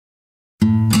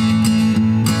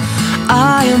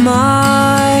I am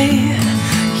I,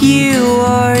 you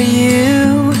are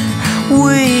you,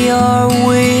 we are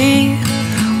we.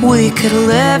 We could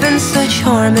live in such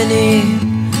harmony.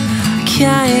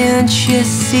 Can't you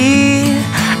see?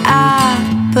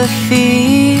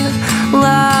 Apathy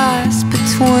lies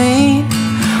between.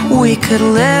 We could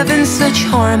live in such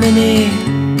harmony.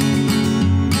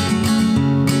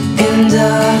 And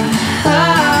I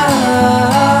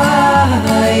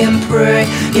am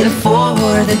praying for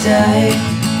the day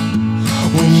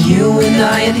when you and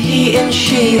I and he and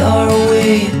she are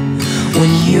we. When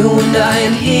you and I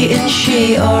and he and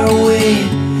she are we,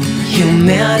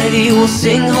 humanity will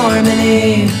sing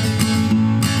harmony.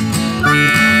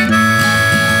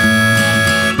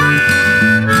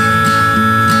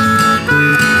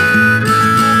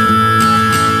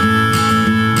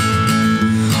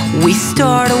 We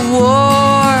start a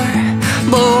war,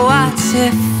 but what's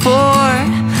it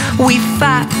for? We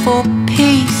fight for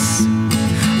peace.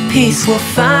 Peace will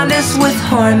find us with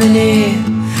harmony.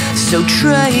 So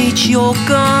trade your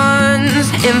guns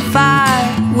and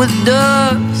fight with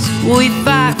us. We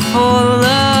fight for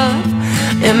love,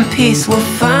 and peace will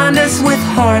find us with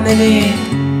harmony.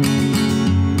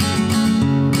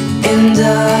 And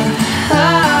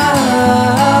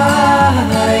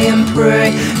I am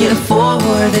praying for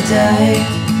the day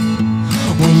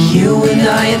when you and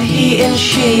I and he and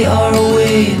she are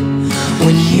we.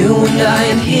 When you and I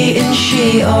and he and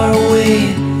she are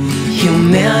we,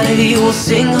 humanity will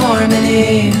sing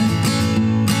harmony.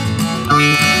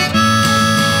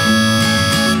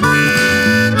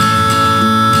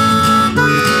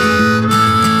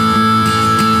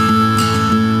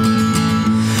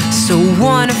 So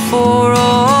one for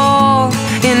all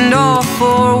and all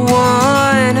for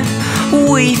one.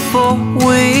 We for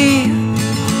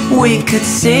we could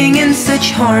sing in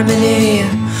such harmony.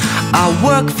 I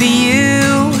work for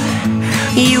you,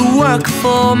 you work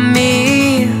for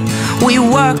me. We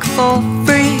work for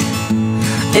free,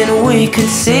 and we could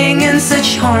sing in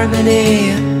such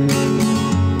harmony.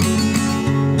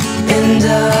 And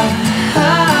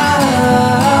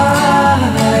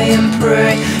I am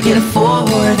praying for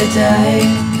the day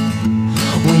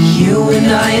when you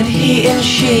and I and he and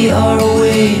she are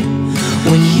we.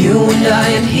 When you and I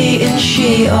and he and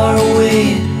she are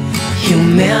we,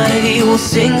 humanity will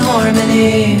sing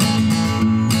harmony.